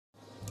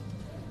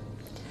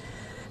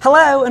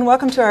Hello and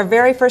welcome to our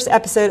very first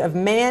episode of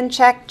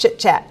Manchac Chit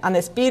Chat on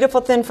this beautiful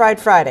Thin Fried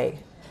Friday.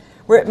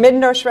 We're at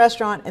Middendorf's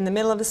restaurant in the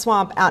middle of the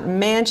swamp out in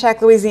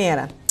Manchac,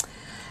 Louisiana.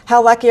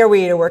 How lucky are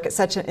we to work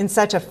at in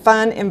such a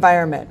fun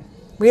environment?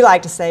 We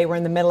like to say we're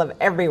in the middle of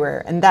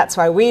everywhere, and that's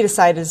why we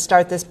decided to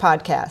start this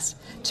podcast,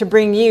 to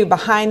bring you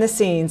behind the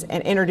scenes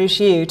and introduce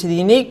you to the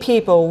unique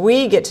people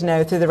we get to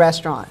know through the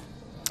restaurant.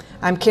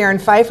 I'm Karen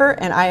Pfeiffer,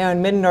 and I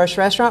own Middendorf's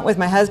restaurant with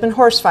my husband,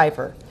 Horst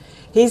Pfeiffer.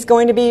 He's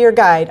going to be your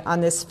guide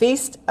on this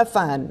feast of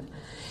fun.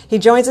 He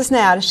joins us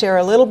now to share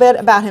a little bit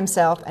about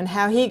himself and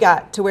how he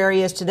got to where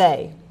he is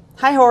today.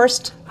 Hi,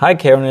 Horst. Hi,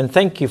 Karen, and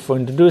thank you for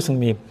introducing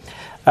me.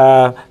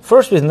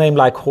 First, with a name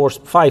like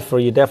Horst Pfeiffer,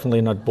 you're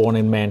definitely not born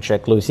in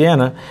Manchac,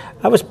 Louisiana.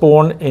 I was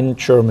born in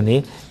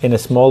Germany in a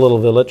small little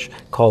village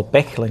called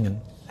Bechlingen.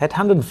 It had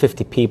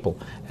 150 people.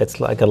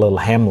 It's like a little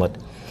hamlet.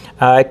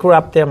 I grew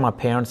up there. My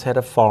parents had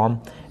a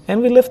farm,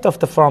 and we lived off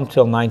the farm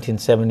till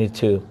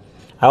 1972.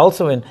 I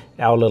also, in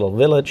our little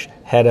village,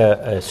 had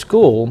a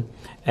school,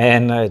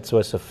 and it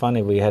was so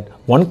funny. We had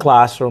one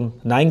classroom,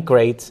 9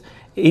 grades.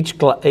 Each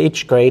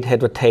grade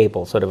had a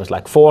table, so there was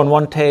like 4 on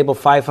one table,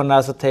 5 on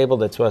another table.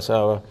 That was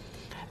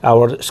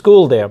our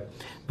school there.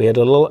 We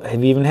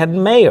even had a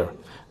mayor.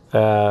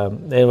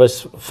 It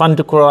was fun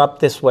to grow up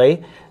this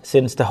way,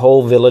 since the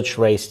whole village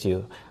raised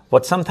you.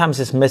 What sometimes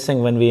is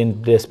missing when we're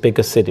in these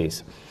bigger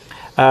cities.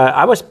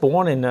 I was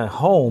born in a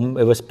home.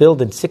 It was built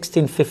in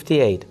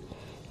 1658.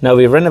 Now,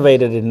 we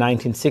renovated in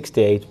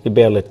 1968. We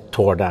barely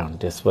tore down.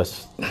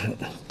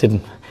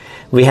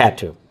 We had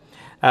to.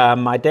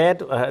 My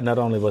dad not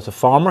only was a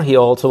farmer, he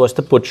also was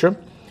the butcher.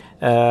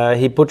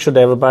 He butchered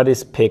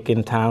everybody's pig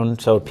in town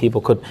so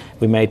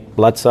we made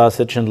blood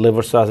sausage and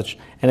liver sausage.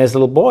 And as a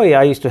little boy,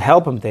 I used to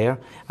help him there.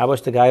 I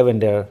was the guy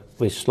when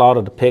we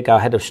slaughtered the pig. I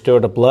had to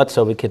stir the blood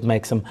so we could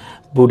make some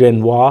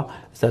boudin noir,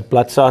 that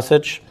blood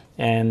sausage,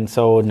 and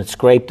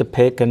scrape the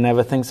pig and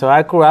everything. So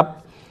I grew up.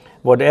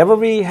 Whatever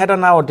we had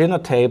on our dinner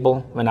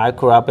table when I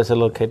grew up as a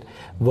little kid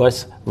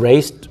was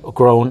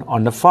grown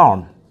on the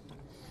farm.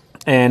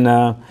 And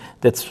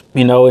that's,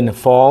 in the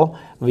fall,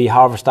 we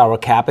harvest our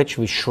cabbage,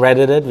 we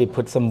shredded it, we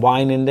put some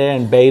wine in there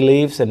and bay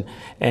leaves and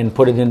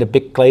put it in the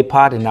big clay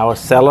pot in our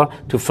cellar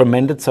to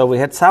ferment it. So we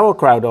had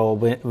sauerkraut all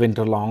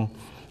winter long.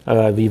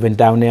 We went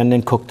down there and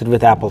then cooked it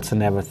with apples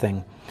and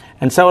everything.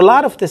 And so a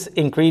lot of these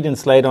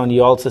ingredients later on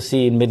you also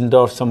see in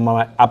Middendorf, some of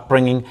my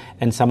upbringing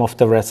and some of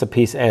the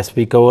recipes as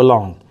we go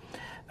along.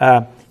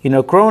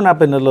 Growing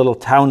up in a little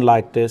town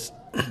like this,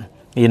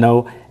 it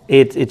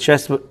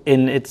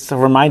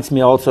reminds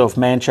me also of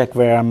Manchac,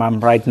 where I'm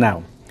right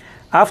now.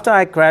 After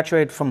I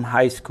graduated from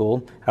high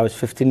school, I was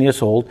 15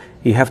 years old.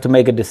 You have to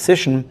make a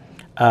decision.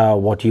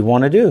 What do you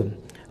want to do?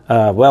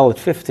 At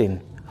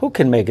 15, who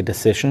can make a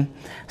decision?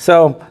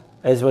 So,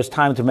 as it was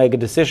time to make a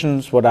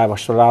decision, I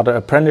was started an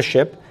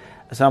apprenticeship.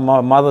 So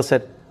my mother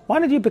said, "Why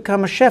don't you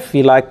become a chef?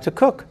 You like to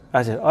cook."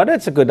 I said, "Oh,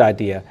 that's a good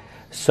idea."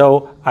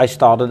 So I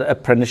started an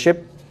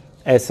apprenticeship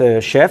as a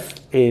chef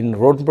in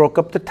Rotenburg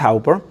up to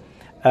Tauber.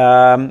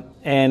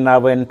 And I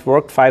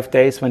worked 5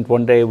 days, went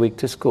 1 day a week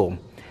to school.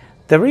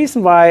 The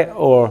reason why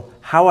or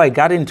how I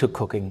got into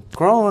cooking,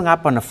 growing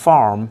up on a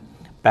farm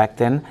back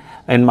then,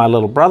 and my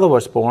little brother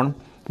was born,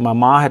 my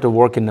mom had to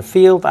work in the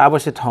field, I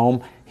was at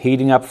home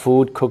heating up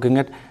food, cooking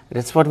it.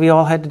 That's what we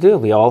all had to do.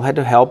 We all had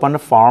to help on the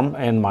farm,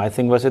 and my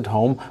thing was at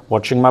home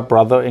watching my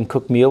brother and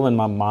cook meal when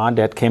my mom and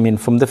dad came in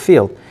from the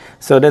field.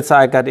 So that's how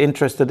I got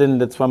interested in.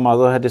 That's why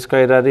mother had this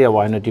great idea.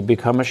 Why not you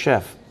become a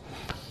chef?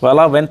 Well,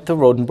 I went to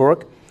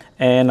Rotenburg,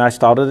 and I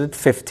started at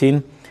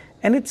 15.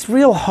 And it's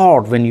real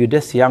hard when you're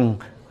this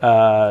young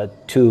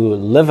to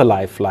live a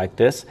life like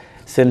this,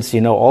 since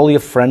all your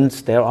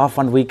friends, they're off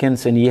on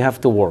weekends and you have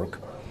to work.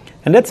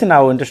 And that's in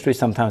our industry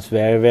sometimes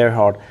very, very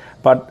hard.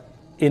 But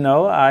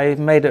I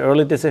made an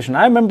early decision.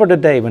 I remember the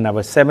day when I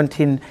was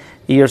 17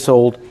 years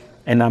old,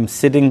 and I'm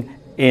sitting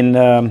in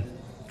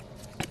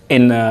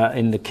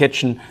the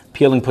kitchen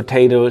peeling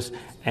potatoes,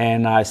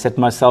 and I set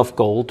myself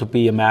goal to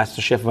be a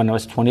master chef when I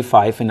was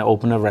 25 and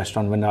open a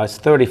restaurant when I was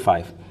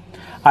 35.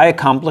 I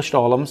accomplished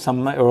all of them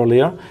some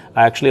earlier.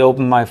 I actually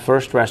opened my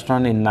first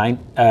restaurant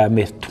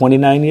with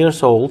 29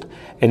 years old,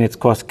 and it's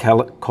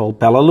called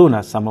Bella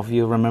Luna. Some of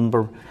you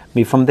remember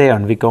me from there,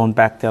 and we're going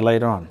back there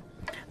later on.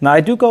 Now,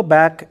 I do go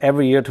back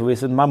every year to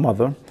visit my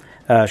mother.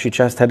 She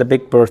just had a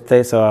big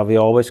birthday, so we're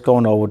always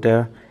going over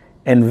there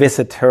and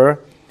visit her.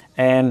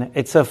 And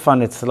it's so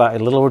fun. It's like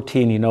a little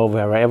routine,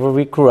 wherever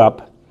we grew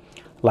up,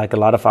 like a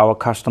lot of our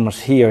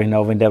customers here,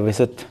 when they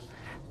visit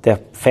their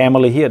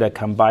family here, they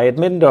come by at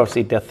Middendorf,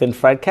 eat their thin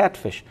fried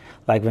catfish.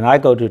 Like when I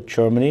go to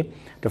Germany,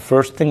 the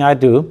first thing I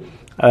do,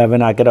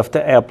 when I get off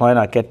the airplane,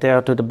 I get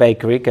there to the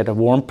bakery, get a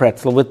warm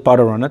pretzel with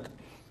butter on it.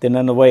 Then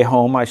on the way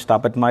home, I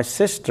stop at my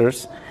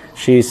sister's.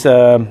 She's,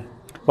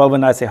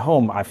 when I say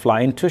home, I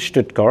fly into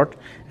Stuttgart,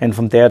 and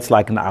from there it's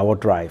like an hour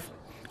drive.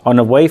 On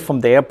the way from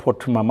the airport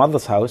to my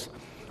mother's house,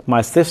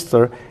 my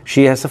sister,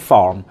 she has a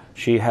farm.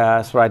 She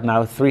has right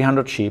now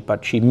 300 sheep,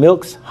 but she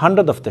milks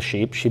 100 of the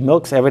sheep. She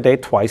milks every day,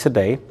 twice a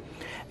day,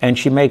 and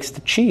she makes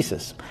the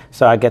cheeses.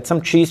 So I get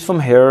some cheese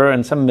from her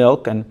and some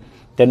milk, and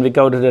Then we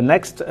go to the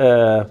next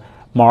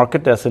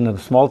market. That's in a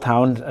small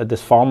town.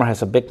 This farmer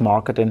has a big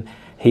market, and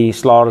he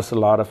slaughters a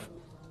lot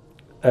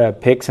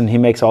of pigs, and he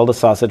makes all the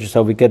sausages.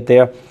 So we get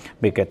there,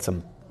 we get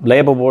some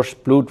Leberwurst,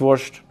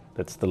 Blutwurst,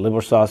 that's the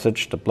liver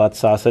sausage, the blood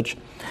sausage,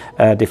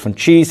 different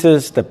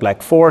cheeses, the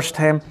Black Forest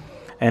ham,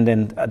 and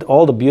then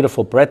all the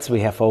beautiful breads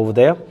we have over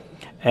there.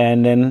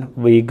 And then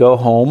we go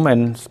home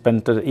and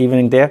spend the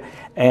evening there.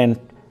 And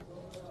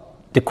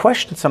the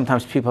question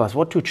sometimes people ask,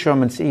 what do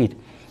Germans eat?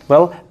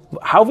 Well,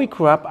 how we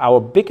grew up,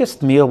 our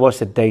biggest meal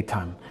was at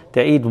daytime.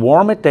 They eat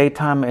warm at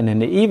daytime, and in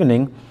the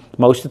evening,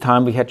 most of the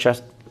time we had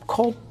just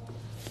cold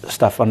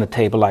stuff on the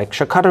table, like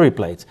charcuterie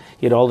plates.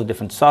 You had all the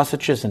different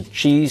sausages and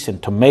cheese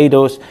and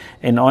tomatoes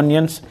and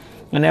onions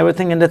and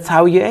everything, and that's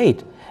how you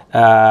ate.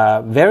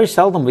 Very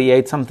seldom we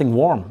ate something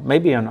warm.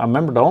 Maybe I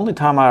remember the only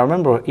time I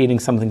remember eating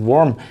something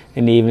warm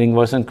in the evening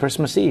was on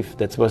Christmas Eve.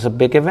 That was a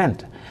big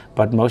event.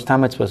 But most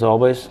time it was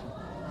always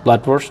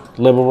bloodwurst,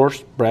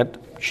 liverwurst, bread,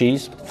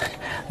 cheese.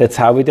 That's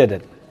how we did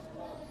it.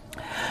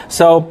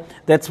 So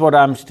that's what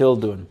I'm still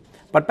doing.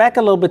 But back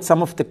a little bit,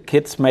 some of the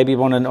kids maybe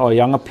or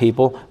younger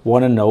people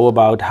want to know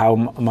about how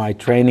my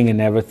training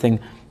and everything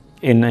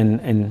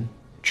in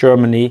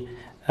Germany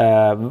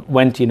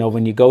went. You know,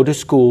 when you go to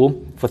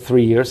school for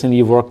 3 years and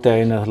you work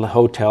there in a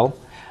hotel,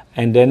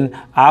 and then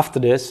after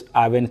this,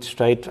 I went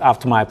straight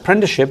after my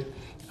apprenticeship.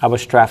 I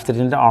was drafted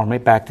in the army.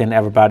 Back then,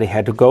 everybody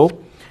had to go,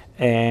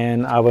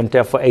 and I went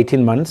there for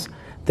 18 months.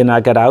 Then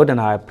I got out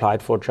and I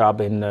applied for a job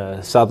in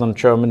southern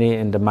Germany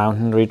in the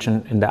mountain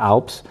region in the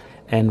Alps,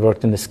 and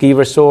worked in the ski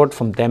resort.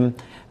 From them,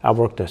 I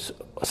worked a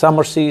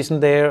summer season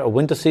there, a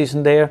winter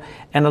season there,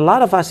 and a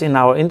lot of us in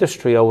our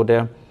industry over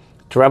there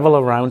travel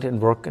around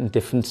and work in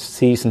different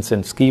seasons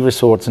and ski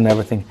resorts and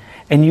everything,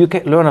 and you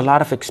learn a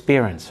lot of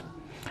experience.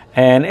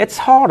 And it's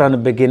hard on the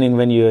beginning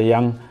when you're a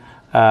young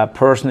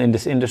person in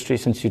this industry,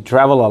 since you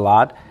travel a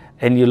lot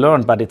and you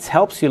learn, but it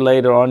helps you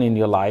later on in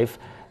your life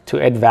to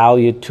add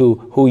value to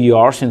who you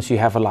are, since you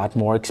have a lot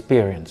more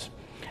experience.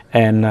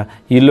 And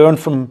you learn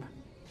from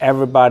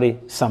everybody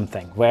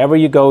something. Wherever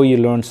you go, you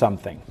learn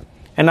something.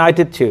 And I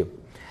did too.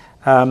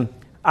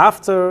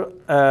 After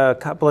a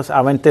couple of,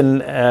 I went in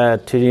to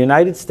the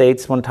United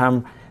States one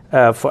time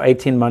for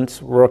 18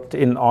 months, worked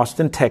in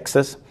Austin,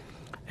 Texas,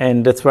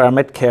 and that's where I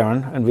met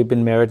Karen, and we've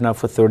been married now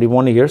for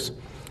 31 years.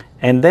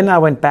 And then I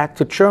went back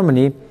to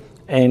Germany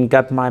and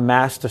got my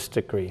master's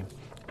degree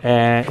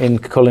in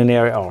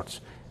culinary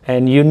arts.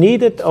 And you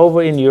need it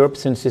over in Europe,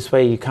 since this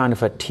way you're kind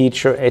of a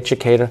teacher,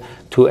 educator,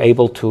 to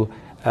able to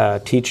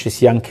teach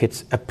these young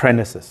kids,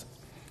 apprentices.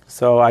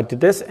 So I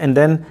did this, and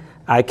then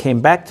I came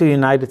back to the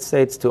United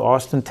States, to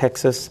Austin,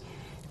 Texas.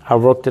 I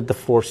worked at the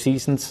Four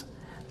Seasons,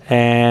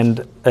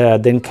 and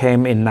then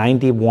came in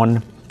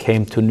 91,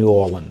 came to New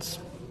Orleans,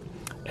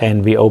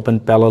 and we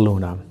opened Bella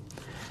Luna.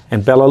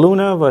 And Bella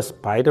Luna was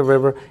by the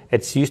river.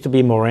 It used to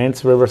be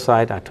Moran's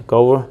Riverside. I took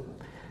over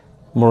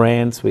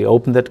Moran's. We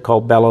opened it,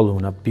 called Bella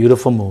Luna,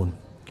 beautiful moon.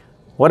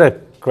 What a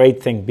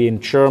great thing, being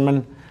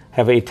German,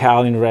 have an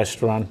Italian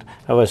restaurant.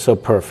 That was so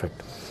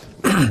perfect.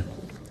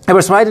 It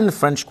was right in the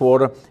French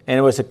Quarter, and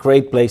it was a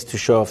great place to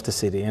show off the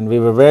city. And we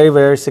were very,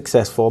 very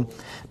successful.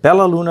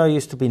 Bella Luna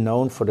used to be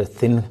known for the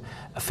thin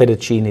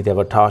fettuccine that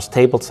were tossed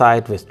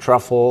tableside with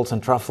truffles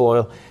and truffle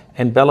oil.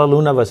 And Bella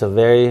Luna was a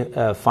very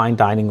fine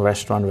dining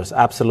restaurant. It was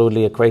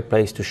absolutely a great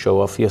place to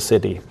show off your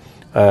city.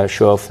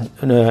 Show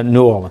off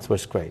New Orleans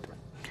was great.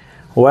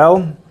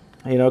 Well,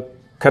 you know,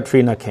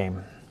 Katrina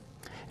came.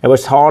 It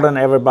was hard on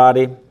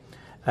everybody.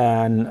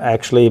 And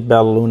actually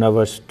Bella Luna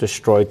was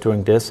destroyed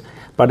during this.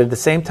 But at the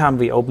same time,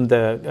 we opened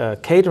a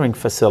catering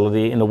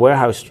facility in the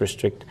warehouse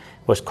district.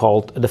 It was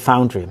called The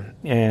Foundry.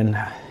 And,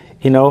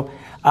 you know,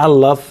 I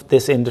love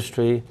this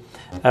industry.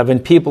 When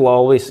people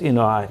always, you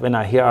know, when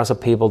I hear other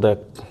people, they're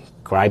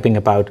griping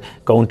about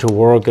going to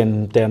work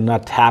and they're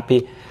not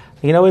happy.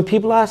 You know, when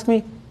people ask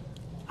me,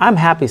 I'm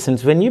happy,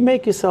 since when you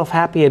make yourself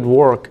happy at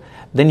work,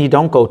 then you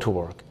don't go to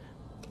work.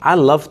 I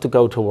love to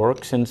go to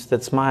work, since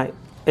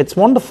it's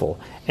wonderful.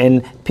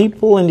 And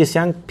people, and these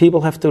young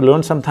people, have to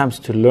learn sometimes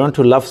to learn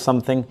to love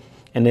something,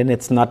 and then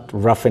it's not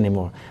rough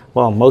anymore.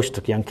 Well, most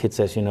of young kids,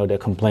 as you know, they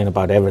complain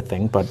about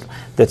everything, but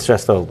that's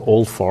just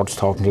old farts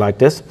talking like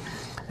this.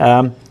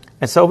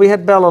 And so we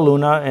had Bella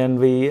Luna,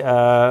 and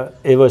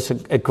it was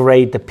a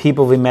great, the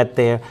people we met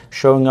there,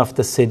 showing off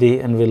the city,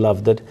 and we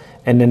loved it.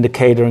 And then the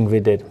catering we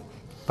did.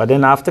 But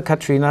then after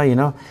Katrina, you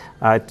know,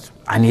 I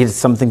needed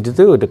something to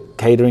do. The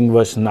catering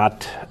was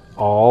not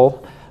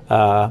all.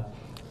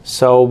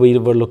 So we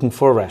were looking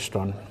for a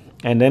restaurant.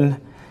 And then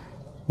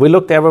we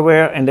looked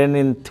everywhere. And then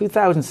in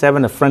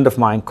 2007, a friend of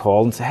mine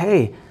called and said,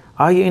 hey,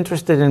 are you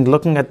interested in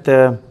looking at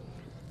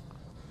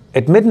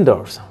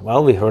Middendorf's?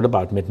 Well, we heard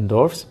about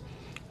Middendorf's.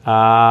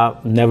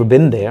 Never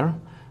been there.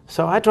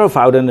 So I drove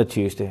out on a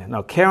Tuesday.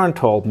 Now, Karen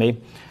told me,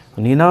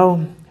 you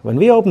know, when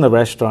we open the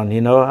restaurant,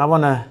 you know, I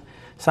want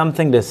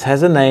something that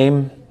has a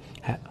name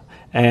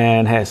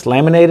and has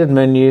laminated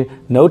menu,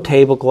 no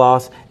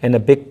tablecloths, and a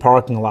big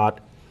parking lot.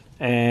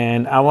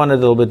 And I wanted a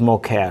little bit more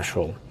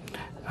casual.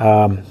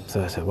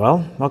 So I said,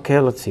 well, okay,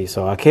 let's see.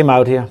 So I came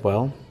out here.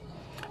 Well,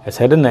 It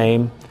had a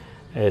name.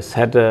 It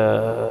had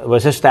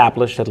was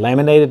established, had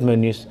laminated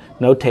menus,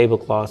 no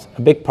tablecloths,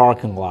 a big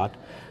parking lot,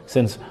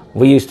 since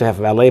we used to have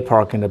valet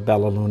parking at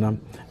Bella Luna.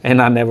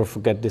 And I never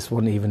forget this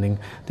one evening,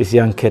 this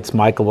young kid,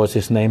 Michael was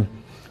his name,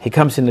 he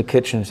comes in the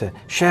kitchen and said,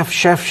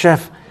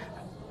 Chef,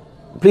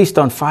 please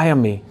don't fire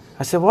me.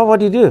 I said, well, what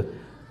do you do?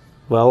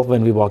 Well,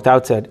 when we walked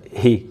outside,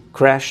 he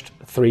crashed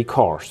 3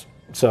 cars.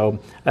 So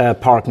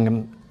parking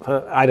them,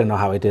 I don't know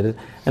how he did it.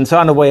 And so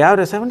on the way out,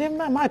 I said,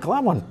 well, Michael,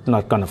 I'm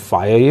not going to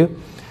fire you.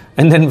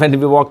 And then when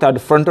we walked out the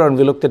front door and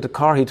we looked at the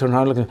car, he turned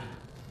around and looked,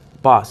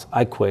 boss,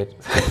 I quit.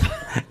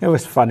 It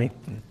was funny.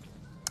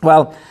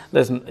 Well,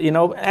 listen,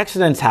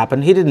 accidents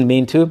happen. He didn't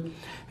mean to.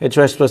 It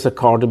just was a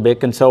car too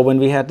big. And so when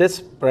we had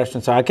this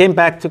restaurant, so I came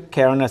back to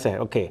Karen and I said,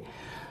 okay,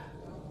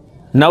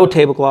 no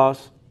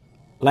tablecloths,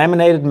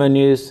 laminated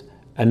menus,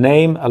 a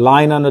name, a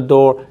line on the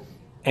door,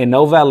 and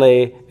no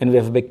valet, and we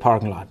have a big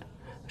parking lot.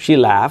 She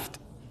laughed,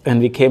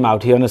 and we came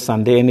out here on a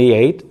Sunday and he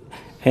ate.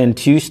 And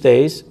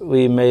Tuesdays,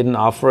 we made an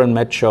offer and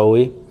met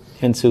Joey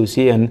and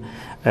Susie, and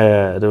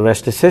the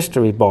rest is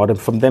history. We bought it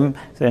from them,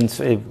 and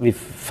we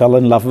fell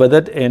in love with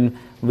it, and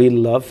we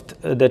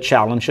loved the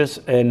challenges.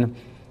 And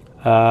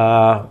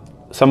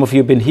some of you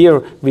have been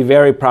here. We're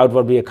very proud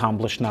what we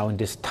accomplished now in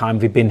this time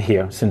we've been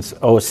here since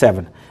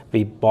 2007.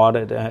 We bought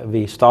it.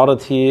 We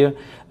started here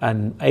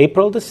on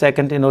April the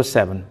 2nd in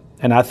 2007,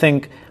 and I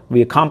think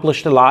we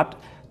accomplished a lot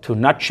to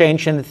not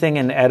change anything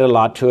and add a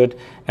lot to it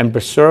and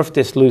preserve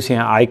this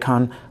Louisiana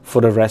icon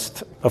for the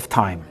rest of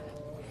time.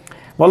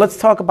 Well, let's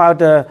talk about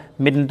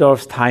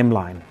Middendorf's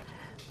timeline.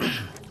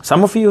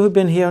 Some of you who've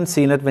been here and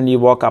seen it when you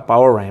walk up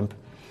our ramp,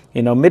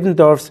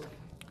 Middendorf's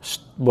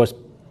was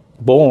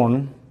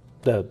born,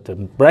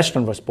 the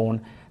restaurant was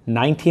born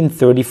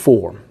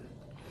 1934.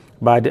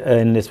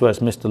 And this was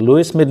Mr.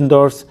 Louis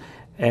Middendorf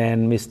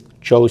and Miss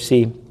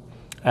Josie.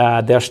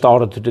 They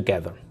started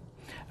together.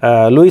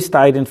 Louis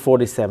died in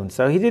 47,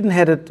 so he didn't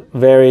have it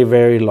very,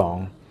 very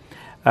long.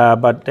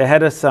 But they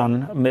had a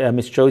son,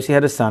 Miss Josie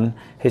had a son,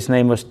 his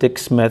name was Dick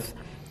Smith,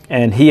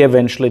 and he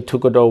eventually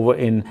took it over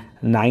in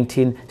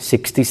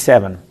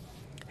 1967.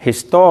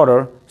 His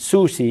daughter,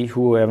 Susie,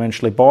 who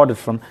eventually bought it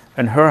from,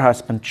 and her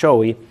husband,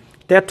 Joey,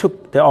 they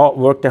all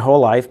worked their whole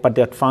life, but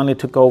they finally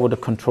took over the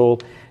control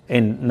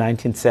in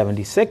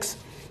 1976,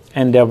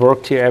 and they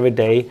worked here every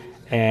day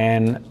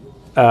and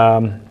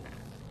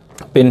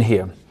been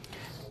here.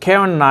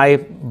 Karen and I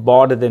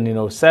bought it in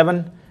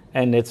 2007,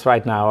 and it's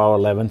right now our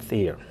 11th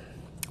year.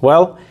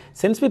 Well,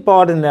 since we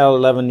bought it in our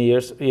 11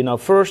 years,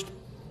 first,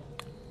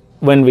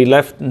 when we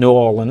left New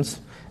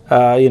Orleans,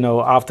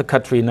 after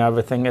Katrina and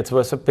everything, it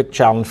was a big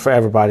challenge for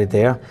everybody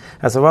there.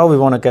 I said, well, we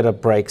want to get a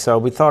break. So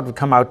we thought we'd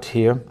come out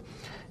here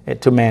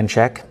to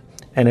Manchac,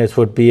 and it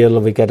would be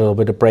we get a little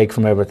bit of break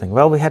from everything.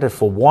 Well, we had it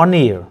for 1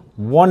 year,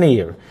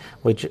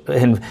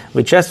 and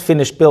we just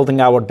finished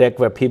building our deck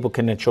where people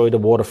can enjoy the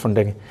waterfront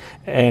deck,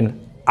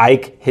 and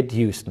Ike hit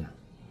Houston.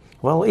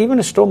 Well, even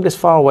a storm this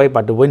far away,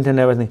 but the wind and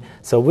everything.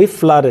 So we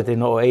flooded in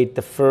 2008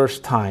 the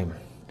first time.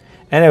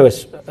 And it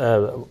was,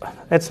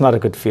 it's not a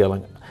good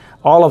feeling.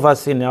 All of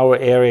us in our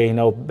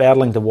area,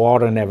 battling the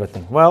water and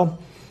everything. Well,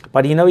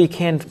 but you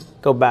can't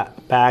go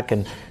back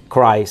and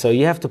cry. So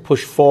you have to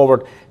push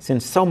forward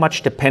since so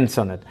much depends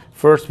on it.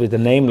 First with the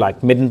name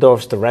like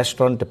Middendorf's, the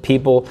restaurant, the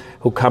people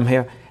who come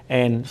here.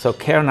 And so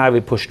Karen and I, we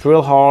pushed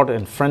real hard,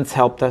 and friends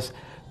helped us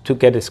to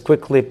get as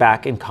quickly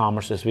back in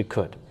commerce as we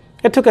could.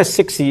 It took us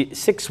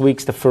 6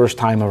 weeks the first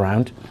time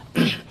around,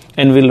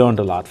 and we learned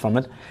a lot from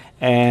it.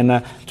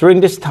 And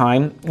during this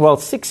time,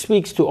 6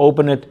 weeks to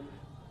open it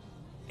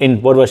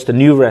in what was the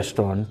new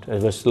restaurant.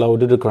 It was low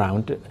to the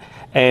ground.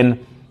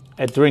 And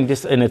during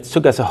this, and it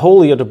took us a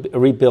whole year to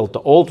rebuild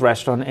the old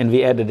restaurant, and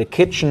we added a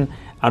kitchen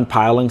and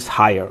pilings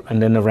higher,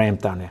 and then a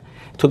ramp down there.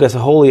 It took us a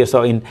whole year.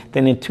 So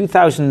then in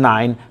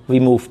 2009, we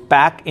moved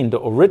back in the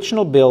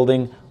original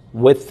building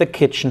with the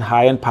kitchen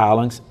high and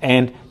pilings,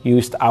 and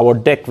used our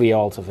deck we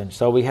also finished.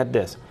 So we had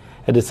this.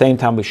 At the same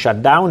time, we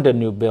shut down the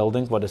new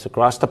building, what is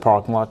across the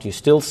parking lot. You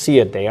still see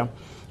it there.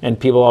 And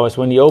people always,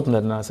 when you open it,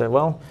 and I said,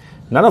 well,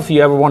 none of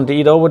you ever wanted to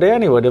eat over there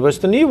anyway. There was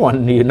the new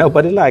one.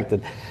 Nobody liked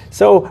it.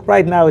 So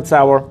right now it's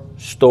our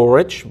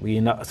storage.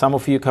 Some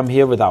of you come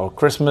here with our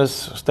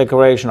Christmas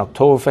decoration,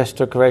 Oktoberfest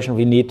decoration.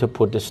 We need to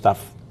put this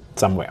stuff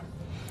somewhere.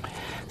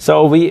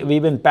 So we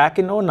went back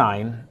in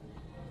 2009.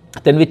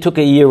 Then we took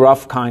a year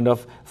off kind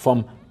of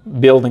from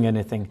building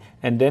anything.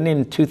 And then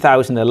in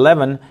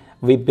 2011,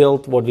 we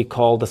built what we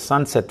call the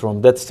Sunset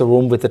Room. That's the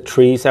room with the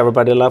trees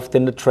everybody loved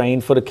in the train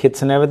for the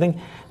kids and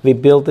everything. We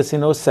built this in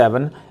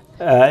 2011.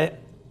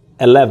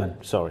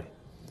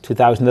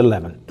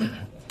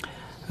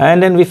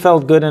 And then we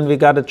felt good, and we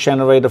got a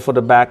generator for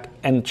the back.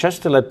 And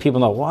just to let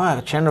people know, wow,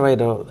 a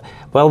generator.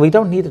 Well, we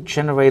don't need a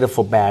generator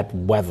for bad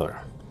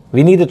weather.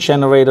 We need a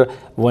generator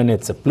when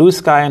it's a blue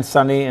sky and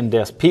sunny, and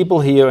there's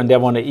people here and they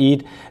want to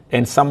eat,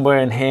 and somewhere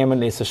in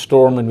Hammond is a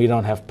storm and we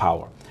don't have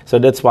power. So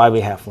that's why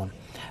we have one.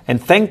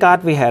 And thank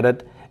God we had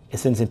it,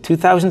 since in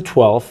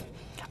 2012,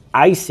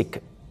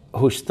 Isaac,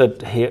 who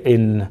stood here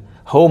in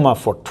Houma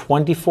for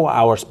 24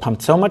 hours,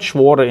 pumped so much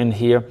water in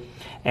here,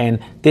 And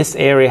this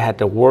area had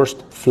the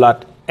worst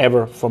flood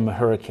ever from a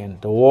hurricane.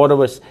 The water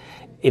was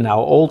in our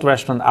old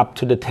restaurant up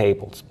to the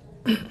tables.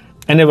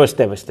 And it was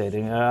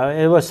devastating.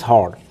 It was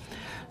hard.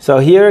 So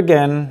here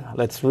again,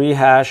 let's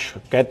rehash,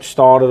 get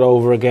started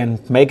over again,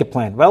 make a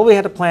plan. Well, we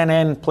had a plan A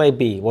and plan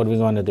B. What are we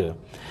going to do?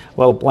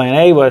 Well, plan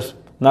A was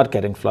not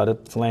getting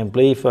flooded. Plan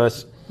B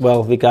was,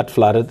 well, we got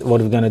flooded. What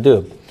are we going to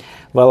do?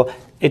 Well,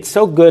 it's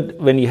so good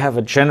when you have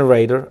a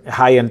generator,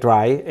 high and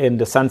dry, and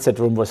the sunset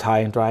room was high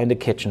and dry in the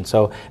kitchen.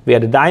 So we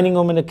had a dining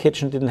room in the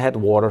kitchen, didn't have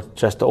water,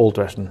 just the old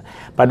restaurant.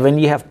 But when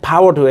you have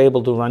power to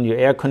able to run your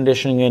air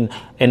conditioning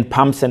and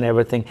pumps and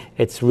everything,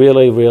 it's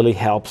really, really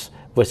helps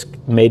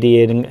with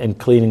mediating and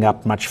cleaning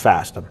up much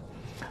faster.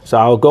 So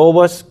our goal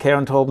was,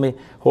 Karen told me,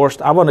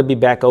 Horst, I want to be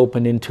back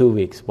open in 2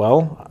 weeks.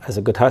 Well, as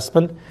a good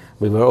husband,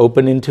 we were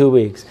open in 2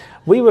 weeks.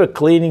 We were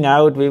cleaning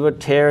out, we were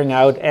tearing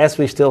out as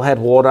we still had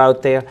water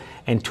out there,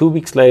 and 2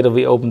 weeks later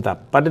we opened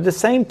up. But at the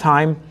same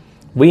time,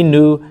 we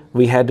knew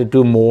we had to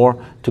do more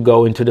to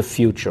go into the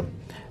future.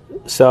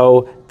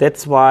 So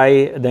that's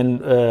why then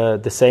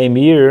the same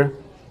year,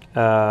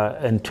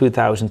 in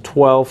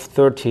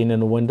 2012-13 in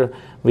the winter,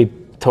 we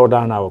tore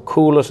down our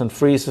coolers and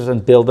freezers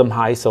and built them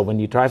high. So when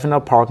you drive in our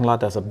parking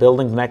lot, there's a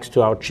building next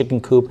to our chicken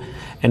coop,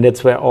 and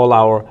that's where all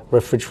our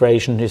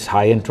refrigeration is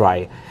high and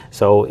dry.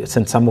 So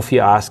since some of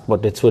you asked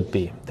what this would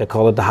be, they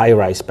call it the high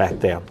rise back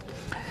there.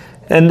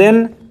 And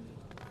then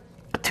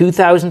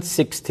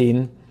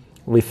 2016,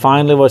 we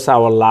finally was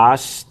our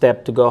last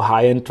step to go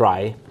high and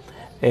dry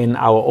in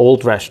our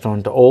old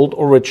restaurant, the old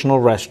original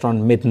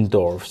restaurant,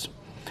 Middendorf's.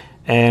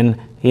 And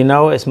you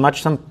know, it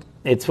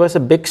was a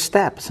big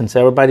step since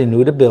everybody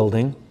knew the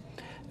building,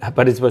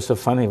 but it was so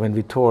funny when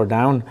we tore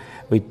down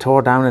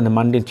on a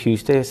Monday and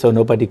Tuesday so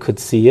nobody could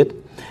see it.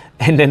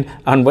 And then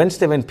on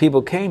Wednesday when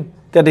people came,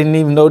 they didn't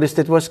even notice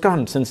it was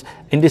gone. Since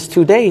in these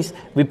 2 days,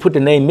 we put the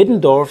name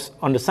Middendorf's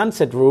on the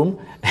sunset room,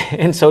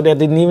 and so they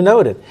didn't even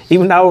notice it.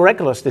 Even our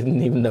regulars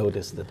didn't even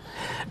notice it.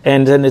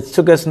 And then it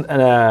took us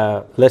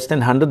less than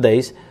 100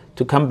 days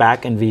to come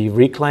back, and we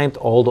reclaimed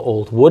all the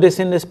old wood is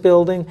in this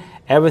building.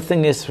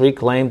 Everything is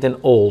reclaimed and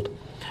old.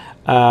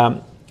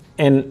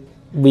 And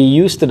we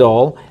used it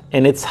all,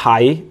 and it's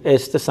high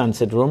as the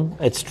sunset room.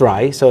 It's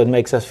dry, so it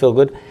makes us feel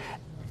good.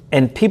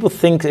 And people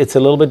think it's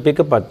a little bit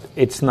bigger, but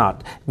it's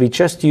not. We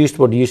just used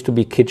what used to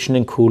be kitchen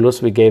and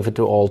coolers. We gave it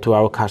to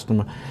our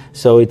customer.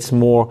 So it's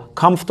more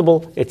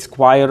comfortable, it's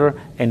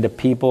quieter, and the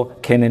people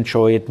can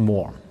enjoy it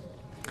more.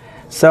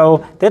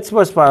 So that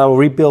was our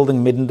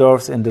rebuilding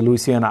Middendorf's and the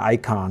Louisiana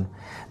icon.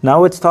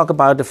 Now let's talk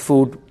about the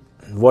food,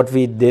 what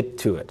we did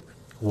to it.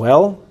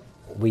 Well,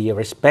 we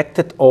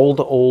respected all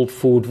the old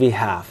food we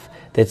have.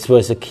 That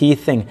was a key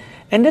thing.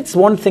 And that's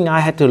one thing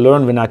I had to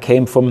learn when I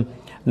came from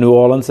New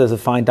Orleans as a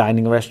fine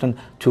dining restaurant,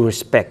 to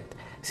respect.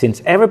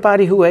 Since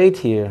everybody who ate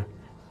here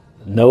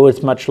knows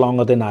it much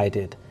longer than I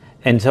did.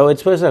 And so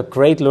it was a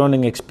great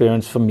learning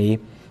experience for me.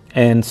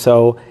 And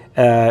so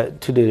to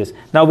do this.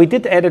 Now we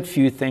did add a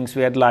few things.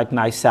 We had like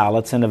nice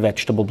salads and a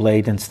vegetable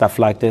blade and stuff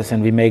like this.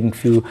 And we made a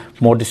few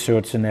more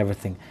desserts and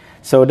everything.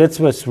 So that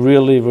was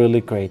really,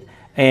 really great.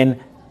 And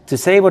to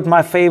say what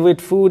my favorite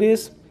food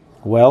is,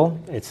 well,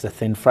 it's the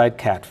thin fried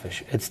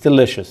catfish. It's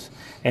delicious.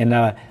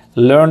 And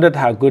learned it,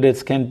 how good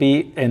it can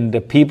be. And the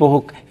people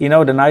who, you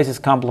know, the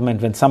nicest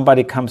compliment when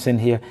somebody comes in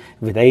here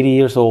with 80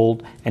 years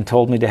old and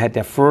told me they had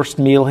their first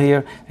meal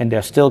here and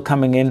they're still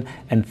coming in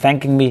and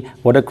thanking me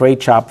what a great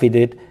job we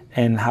did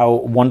and how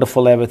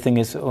wonderful everything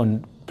is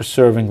on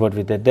preserving what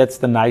we did. That's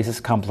the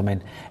nicest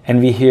compliment. And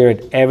we hear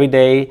it every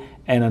day,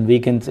 and on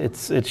weekends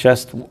it's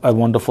just a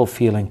wonderful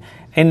feeling.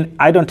 And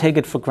I don't take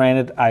it for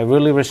granted. I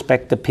really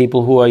respect the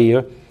people who are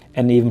here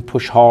and even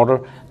push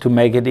harder to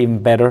make it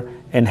even better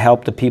and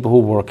help the people who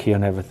work here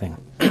and everything.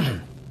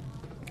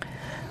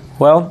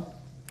 Well,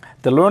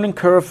 the learning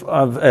curve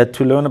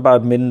to learn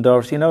about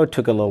Middendorf's, you know, it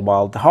took a little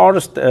while. The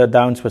hardest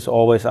downs was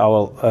always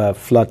our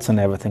floods and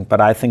everything, but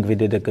I think we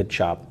did a good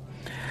job.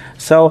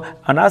 So,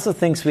 on other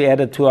things we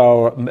added to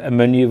our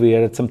menu, we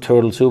added some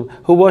turtle soup,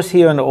 who was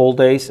here in the old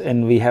days,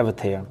 and we have it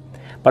here.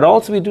 But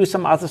also we do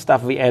some other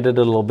stuff. We added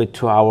a little bit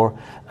to our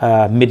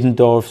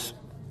Middendorf's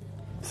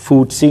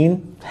food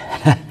scene.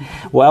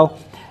 Well,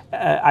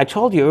 I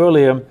told you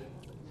earlier,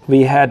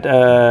 we had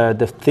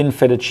the thin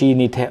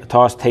fettuccine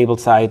tossed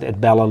tableside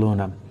at Bella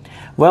Luna.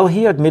 Well,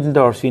 here at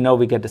Middendorf's, we know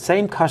we get the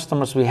same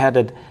customers we had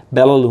at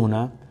Bella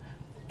Luna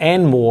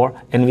and more,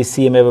 and we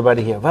see them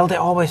everybody here. Well, they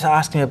always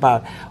ask me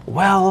about,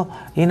 well,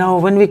 you know,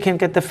 when we can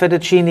get the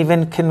fettuccine,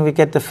 when can we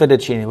get the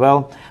fettuccine?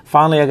 Well,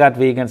 finally I got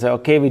vegan and said,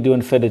 okay, we're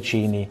doing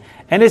fettuccine.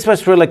 And this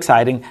was real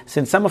exciting,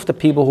 since some of the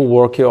people who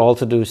work here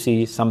also do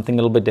see something a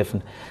little bit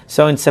different.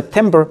 So in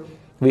September,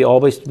 we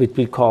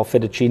call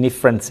fettuccine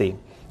frenzy.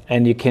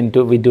 And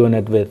we're doing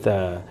it with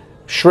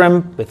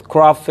shrimp, with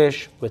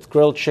crawfish, with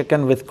grilled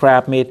chicken, with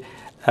crab meat.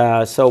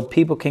 So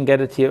people can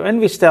get it here. And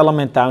we sell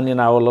them down in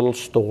our little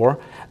store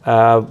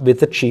with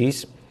the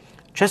cheese.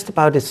 Just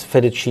about this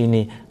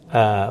fettuccine,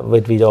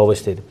 what we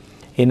always did.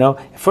 You know,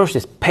 first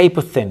it's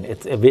paper thin.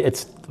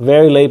 It's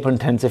very labor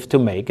intensive to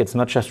make. It's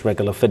not just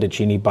regular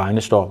fettuccine buy in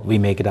the store. We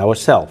make it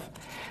ourselves.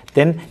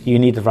 Then you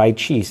need the right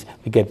cheese.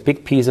 We get a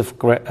big piece of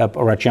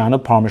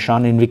Reggiano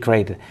Parmesan and we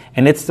grate it.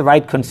 And it's the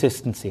right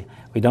consistency.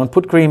 We don't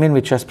put cream in, we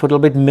just put a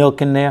little bit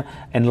milk in there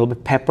and a little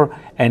bit pepper.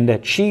 And the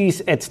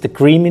cheese adds the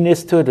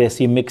creaminess to it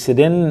as you mix it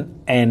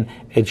in, and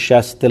it's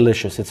just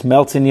delicious. It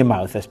melts in your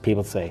mouth, as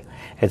people say.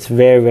 It's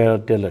very, very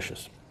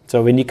delicious.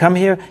 So when you come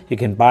here, you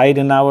can buy it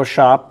in our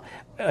shop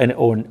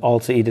or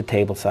also eat it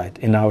tableside.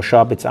 In our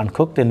shop, it's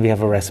uncooked and we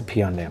have a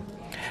recipe on there.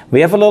 We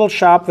have a little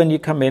shop when you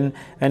come in,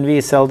 and we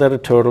sell there the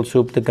turtle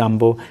soup, the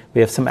gumbo. We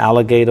have some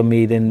alligator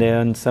meat in there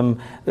and some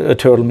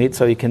turtle meat,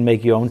 so you can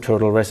make your own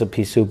turtle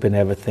recipe soup and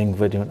everything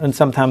with you. And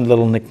sometimes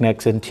little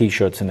knickknacks and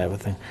T-shirts and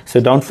everything. So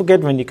don't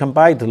forget when you come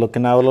by to look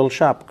in our little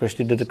shop.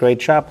 Christy did a great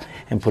job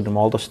and put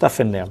all the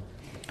stuff in there.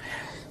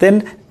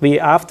 Then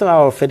after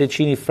our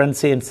fettuccine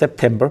frenzy in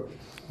September,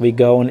 we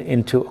go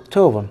into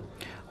October.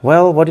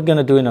 Well, what are you going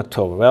to do in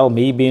October? Well,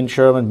 me being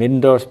German,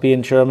 Middendorf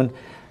being German,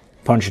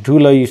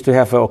 Ponchatoula used to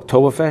have an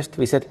Oktoberfest.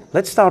 We said,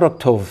 let's start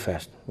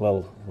Oktoberfest.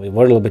 Well, we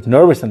were a little bit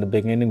nervous in the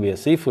beginning. We're a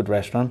seafood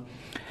restaurant.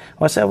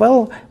 I said,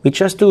 well, we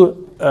just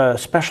do a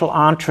special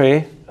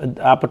entree,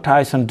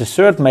 appetizer, and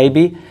dessert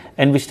maybe,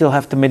 and we still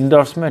have the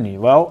Middendorf's menu.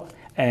 Well,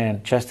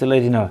 and just to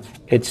let you know,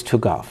 it's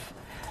took off.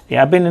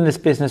 Yeah, I've been in this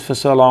business for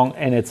so long,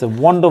 and it's a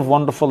wonderful,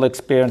 wonderful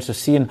experience of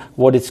seeing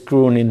what it's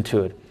grown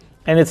into it.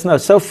 And it's now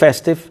so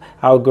festive.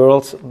 Our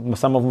girls,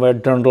 some of them wear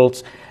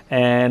dirndls,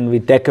 and we're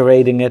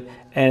decorating it,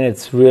 and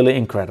it's really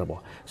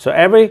incredible. So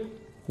every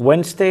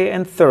Wednesday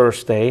and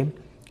Thursday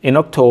in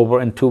October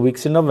and 2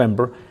 weeks in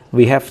November,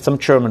 we have some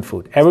German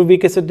food. Every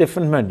week is a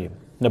different menu.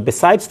 Now,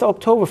 besides the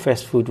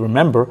Oktoberfest food,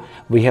 remember,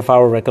 we have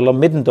our regular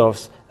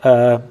Middendorf's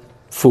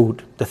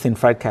food, the thin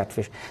fried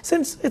catfish.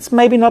 Since it's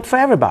maybe not for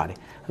everybody,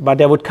 but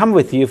they would come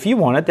with you. If you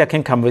want it, they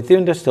can come with you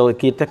and they still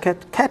eat the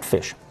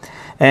catfish.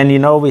 And you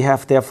know, we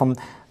have there from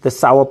the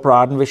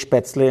sauerbraten with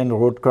spätzle and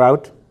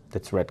rotkraut,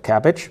 that's red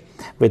cabbage,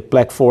 with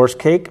black forest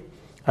cake,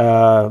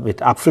 with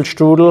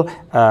Apfelstrudel,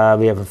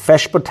 we have a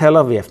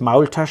Feshbotella, we have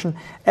Maultaschen.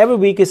 Every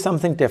week is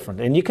something different,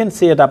 and you can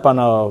see it up on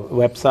our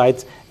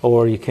websites,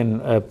 or you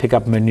can pick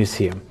up menus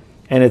here.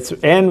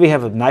 And we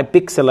have a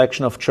big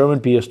selection of German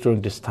beers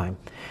during this time.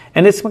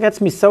 And it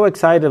gets me so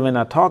excited when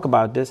I talk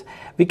about this.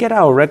 We get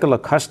our regular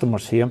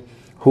customers here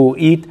who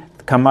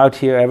come out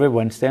here every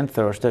Wednesday and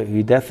Thursday,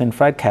 eat their thin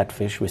fried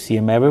catfish. We see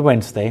them every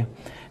Wednesday,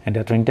 and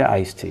they drink their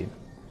iced tea.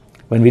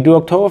 When we do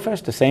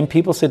Oktoberfest, the same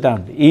people sit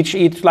down. Each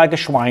eats like a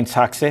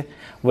Schweinshaxe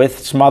with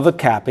smothered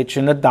cabbage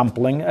and a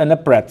dumpling and a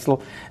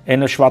pretzel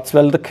and a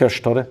Schwarzwälder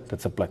Kirschtorte,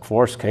 that's a black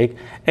forest cake,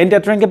 and they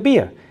drink a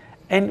beer.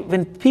 And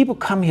when people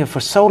come here for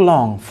so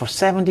long, for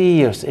 70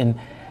 years, and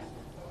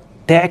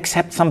they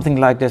accept something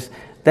like this,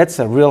 that's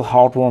a real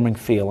heartwarming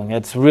feeling.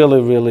 It's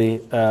really,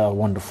 really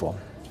wonderful.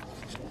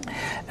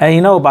 And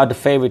you know about the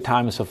favorite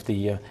times of the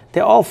year.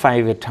 They're all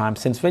favorite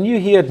times, since when you're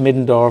here at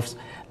Middendorf's,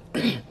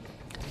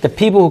 the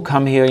people who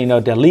come here, you know,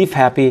 they leave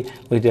happy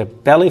with their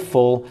belly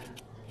full,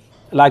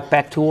 like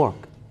back to work.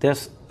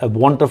 There's a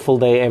wonderful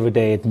day every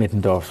day at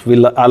Middendorf's.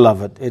 I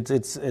love it.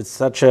 It's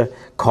such a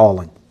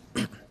calling.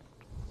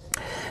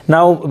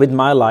 Now, with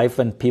my life,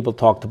 when people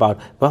talked about,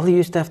 well, you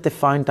used to have the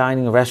fine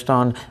dining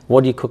restaurant,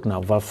 what do you cook now?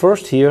 Well,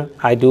 first here,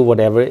 I do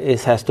whatever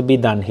has to be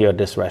done here at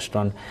this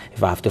restaurant.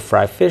 If I have to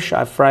fry fish,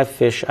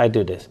 I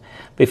do this.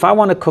 But if I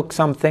want to cook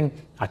something,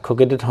 I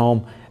cook it at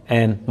home,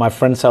 and my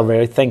friends are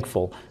very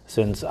thankful,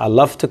 since I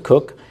love to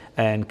cook,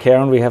 and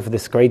Karen, we have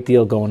this great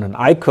deal going on.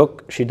 I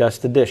cook, she does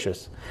the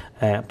dishes.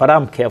 But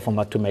I'm careful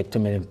not to make too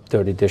many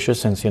dirty dishes,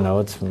 since, you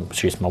know,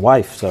 she's my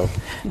wife, so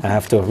I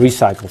have to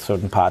recycle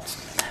certain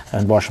parts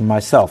and wash them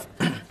myself.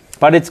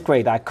 But it's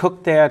great. I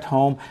cook there at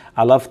home.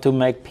 I love to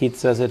make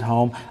pizzas at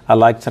home. I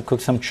like to cook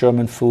some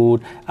German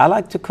food. I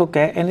like to cook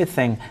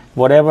anything,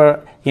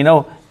 whatever. You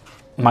know,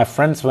 my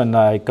friends, when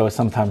I go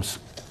sometimes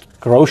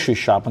grocery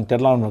shopping, they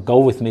don't go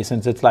with me,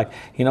 since it's like,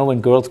 you know, when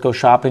girls go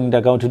shopping,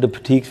 they're going to the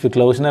boutiques for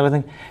clothes and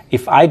everything.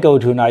 If I go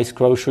to a nice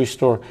grocery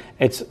store,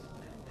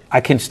 I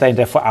can stay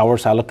there for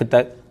hours. I look at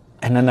that,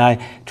 and then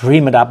I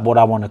dream it up what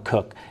I want to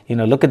cook. You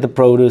know, look at the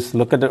produce,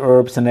 look at the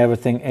herbs and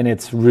everything, and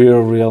it's real,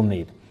 real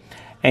neat.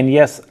 And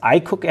yes, I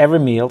cook every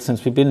meal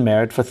since we've been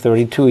married for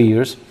 32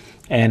 years,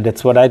 and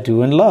that's what I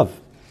do and love.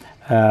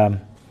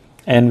 And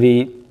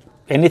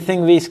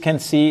anything we can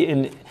see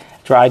and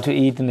try to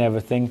eat and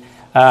everything.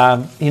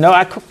 You know,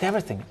 I cooked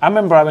everything. I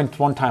remember I went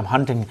one time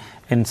hunting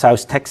in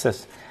South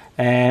Texas,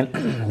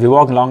 and we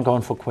walked along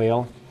going for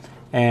quail,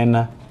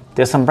 and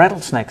there's some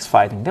rattlesnakes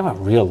fighting. They were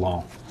real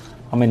long.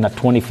 I mean, not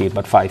 20 feet,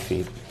 but 5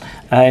 feet.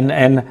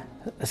 And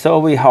so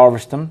we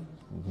harvest them.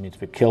 It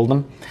means we kill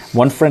them.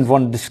 One friend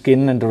wanted the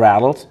skin and the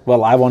rattles.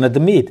 Well, I wanted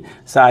the meat.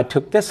 So I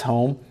took this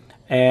home,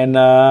 and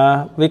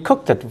we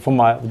cooked it.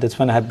 That's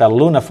when I had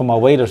Belluna for my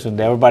waiters, and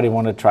everybody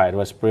wanted to try it. It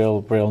was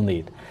real, real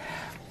neat.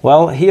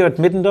 Well, here at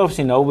Middendorf's,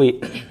 you know, we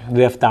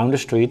have down the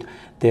street,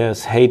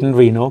 there's Hayden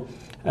Reno.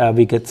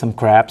 We get some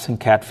crabs and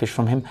catfish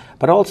from him.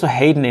 But also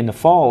Hayden, in the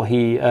fall,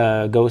 he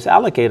goes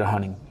alligator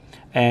hunting.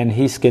 And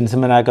he skins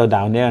them, and I go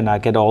down there, and I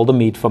get all the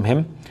meat from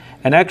him.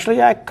 And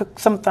actually, I cook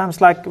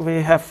sometimes, like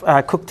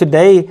I cooked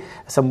today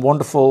some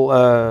wonderful,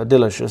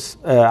 delicious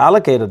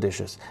alligator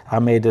dishes. I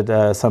made it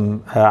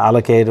some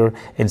alligator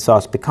in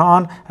sauce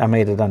pecan. I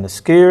made it on a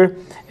skewer,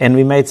 and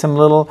we made some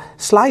little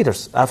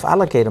sliders of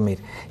alligator meat.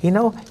 You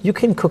know, you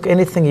can cook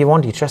anything you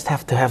want. You just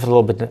have to have a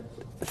little bit,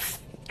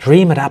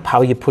 dream it up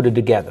how you put it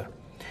together.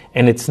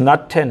 And it's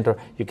not tender.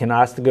 You can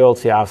ask the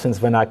girls here,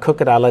 since when I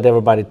cook it, I let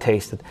everybody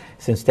taste it,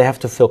 since they have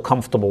to feel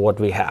comfortable what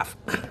we have.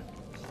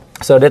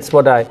 So that's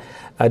what I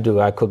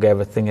do. I cook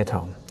everything at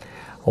home.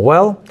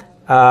 Well,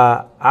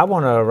 I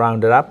want to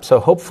round it up. So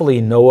hopefully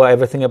you know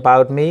everything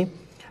about me.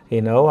 You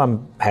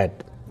know,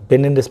 had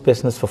been in this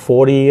business for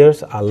 40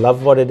 years. I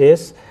love what it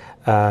is.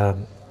 I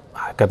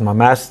got my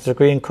master's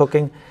degree in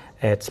cooking.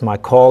 It's my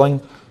calling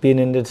being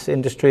in this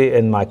industry,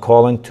 and my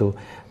calling to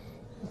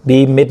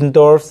be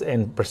Middendorf's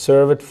and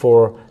preserve it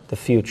for the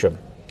future.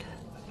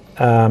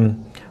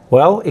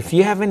 Well, if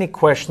you have any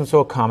questions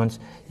or comments,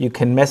 you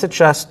can message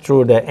us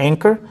through the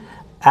Anchor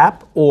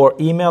app or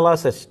email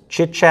us at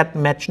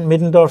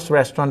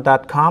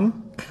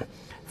chitchat@middendorfsrestaurant.com.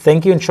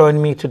 Thank you for joining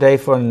me today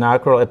for an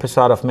inaugural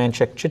episode of Man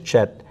Check Chit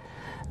Chat.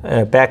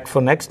 Back for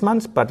next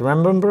month, but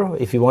remember,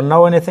 if you want to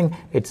know anything,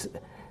 it's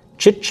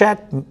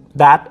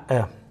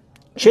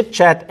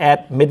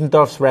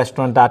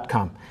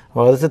chitchat@middendorfsrestaurant.com.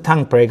 Well, it's a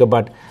tongue breaker,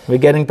 but we're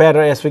getting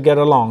better as we get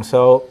along.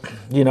 So,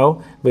 you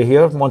know, we're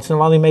here. Once in a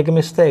while we make a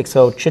mistake.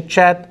 So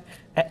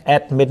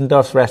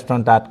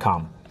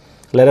chitchat@middendorfsrestaurant.com.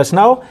 Let us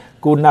know.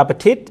 Guten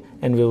Appetit.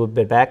 And we will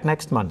be back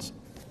next month.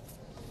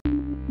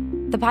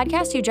 The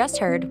podcast you just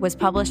heard was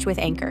published with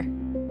Anchor.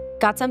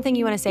 Got something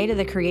you want to say to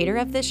the creator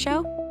of this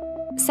show?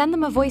 Send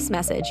them a voice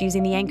message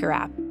using the Anchor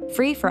app,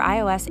 free for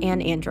iOS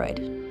and Android.